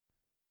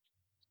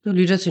Du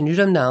lytter til Nyt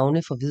Om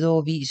Navne fra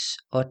Hvidovre Avis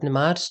 8.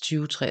 marts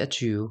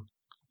 2023.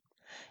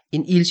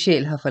 En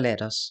ildsjæl har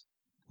forladt os.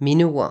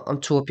 Mindeord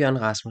om Thorbjørn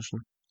Rasmussen.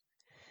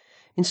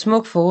 En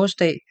smuk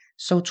forårsdag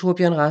sov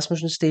Thorbjørn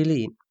Rasmussen stille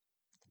ind.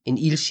 En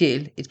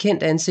ildsjæl, et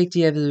kendt ansigt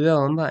i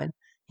Hvidovre omvejen,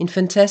 en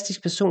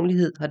fantastisk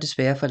personlighed har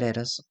desværre forladt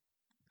os.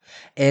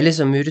 Alle,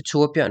 som mødte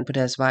Thorbjørn på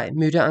deres vej,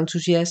 mødte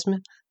entusiasme,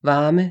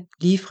 varme,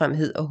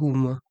 ligefremhed og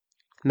humor.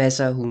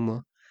 Masser af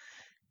humor.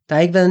 Der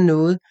har ikke været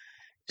noget,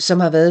 som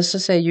har været så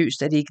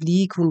seriøst, at det ikke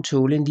lige kunne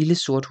tåle en lille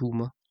sort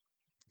humor.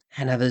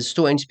 Han har været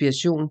stor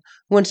inspiration,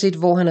 uanset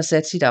hvor han har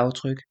sat sit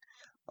aftryk,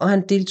 og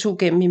han deltog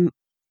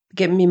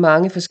gennem i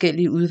mange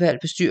forskellige udvalg,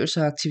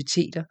 bestyrelser og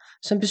aktiviteter,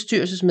 som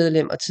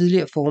bestyrelsesmedlem og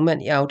tidligere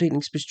formand i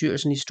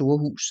afdelingsbestyrelsen i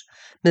Storhus,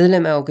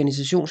 medlem af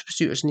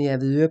organisationsbestyrelsen i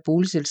Hvidovre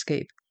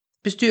Boligselskab,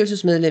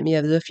 bestyrelsesmedlem i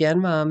Hvidovre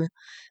Fjernvarme,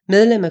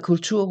 medlem af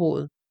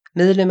Kulturrådet,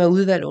 medlem af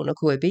udvalg under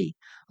KAB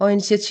og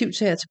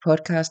initiativtager til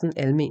podcasten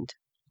Alment.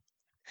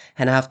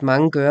 Han har haft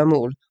mange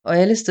gøremål, og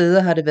alle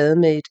steder har det været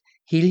med et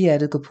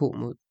helhjertet gå på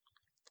mod.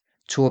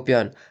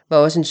 Thorbjørn var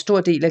også en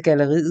stor del af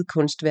galleriet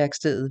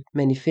kunstværkstedet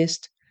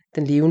Manifest,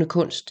 den levende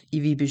kunst i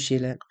Viby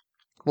Sjælland,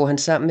 hvor han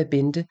sammen med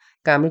Bente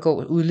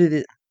Gammelgaard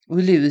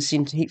udlevede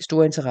sin helt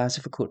store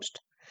interesse for kunst.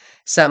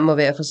 Sammen og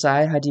hver for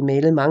sig har de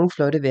malet mange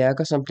flotte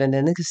værker, som blandt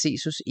andet kan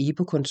ses hos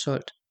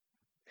Ebo-Konsult.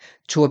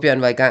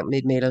 Thorbjørn var i gang med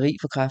et maleri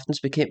for kræftens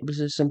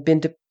bekæmpelse, som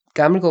Bente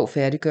Gammelgaard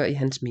færdiggør i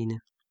hans minde.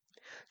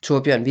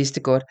 Thorbjørn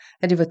vidste godt,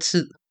 at det var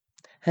tid.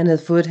 Han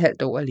havde fået et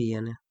halvt år af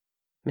lægerne.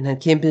 Men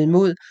han kæmpede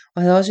imod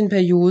og havde også en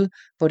periode,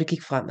 hvor det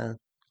gik fremad.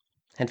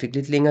 Han fik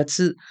lidt længere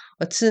tid,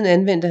 og tiden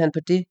anvendte han på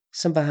det,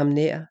 som var ham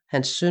nær,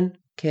 hans søn,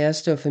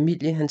 kæreste og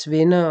familie, hans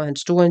venner og hans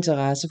store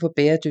interesse for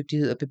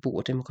bæredygtighed og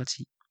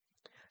beboerdemokrati.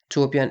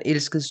 Thorbjørn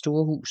elskede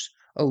store hus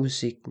og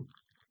udsigten.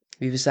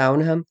 Vi vil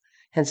savne ham,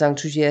 hans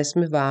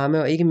entusiasme,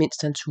 varme og ikke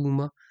mindst hans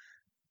humor.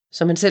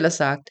 Som han selv har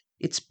sagt,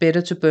 it's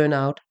better to burn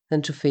out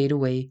than to fade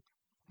away.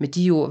 Med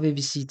de ord vil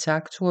vi sige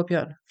tak,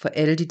 Thorbjørn, for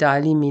alle de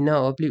dejlige minder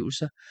og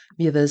oplevelser,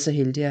 vi har været så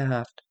heldige at have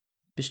haft.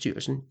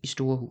 Bestyrelsen i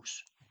Storhus.